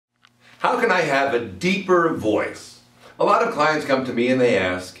How can I have a deeper voice? A lot of clients come to me and they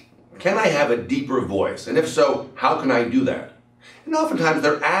ask, can I have a deeper voice? And if so, how can I do that? And oftentimes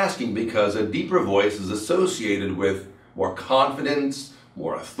they're asking because a deeper voice is associated with more confidence,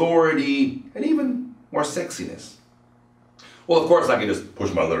 more authority, and even more sexiness. Well, of course I can just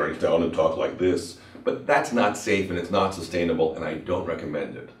push my larynx down and talk like this, but that's not safe and it's not sustainable and I don't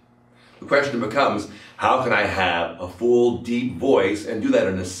recommend it. The question becomes, how can I have a full, deep voice and do that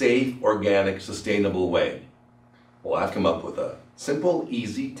in a safe, organic, sustainable way? Well, I've come up with a simple,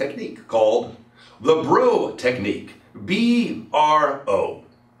 easy technique called the BRO technique. B-R-O.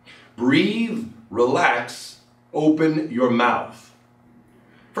 Breathe, relax, open your mouth.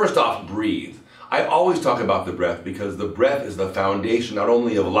 First off, breathe. I always talk about the breath because the breath is the foundation not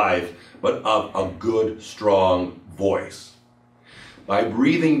only of life, but of a good, strong voice. By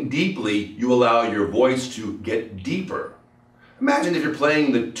breathing deeply, you allow your voice to get deeper. Imagine if you're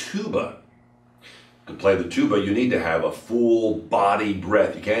playing the tuba. To play the tuba, you need to have a full body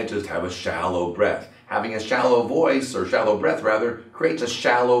breath. You can't just have a shallow breath. Having a shallow voice, or shallow breath rather, creates a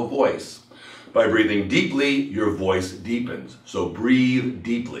shallow voice. By breathing deeply, your voice deepens. So breathe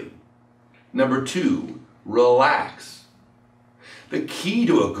deeply. Number 2, relax. The key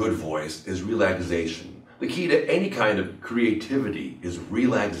to a good voice is relaxation. The key to any kind of creativity is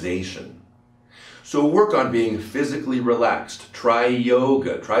relaxation. So work on being physically relaxed. Try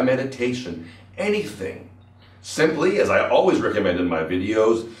yoga, try meditation, anything. Simply, as I always recommend in my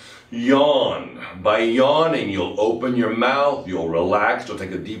videos, yawn. By yawning, you'll open your mouth, you'll relax, you'll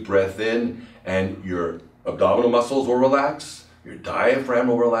take a deep breath in, and your abdominal muscles will relax, your diaphragm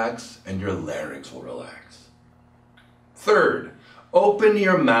will relax, and your larynx will relax. Third, open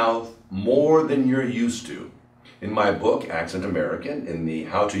your mouth more than you're used to. In my book, Accent American, in the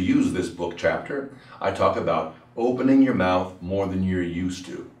How to Use This Book chapter, I talk about opening your mouth more than you're used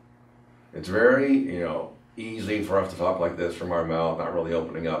to. It's very, easy for us to talk like this from our mouth, not really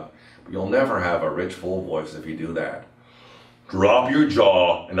opening up. But you'll never have a rich, full voice if you do that. Drop your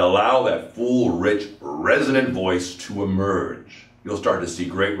jaw and allow that full, rich, resonant voice to emerge. You'll start to see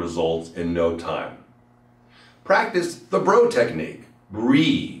great results in no time. Practice the BRO technique.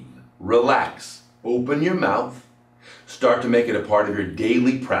 Breathe, relax, open your mouth. Start to make it a part of your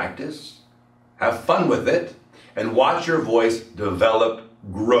daily practice. Have fun with it and watch your voice develop,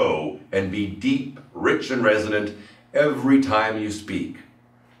 grow, and be deep, rich, and resonant every time you speak.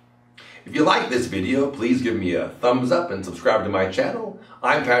 If you like this video, please give me a thumbs up and subscribe to my channel.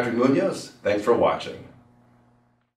 I'm Patrick Munoz. Thanks for watching.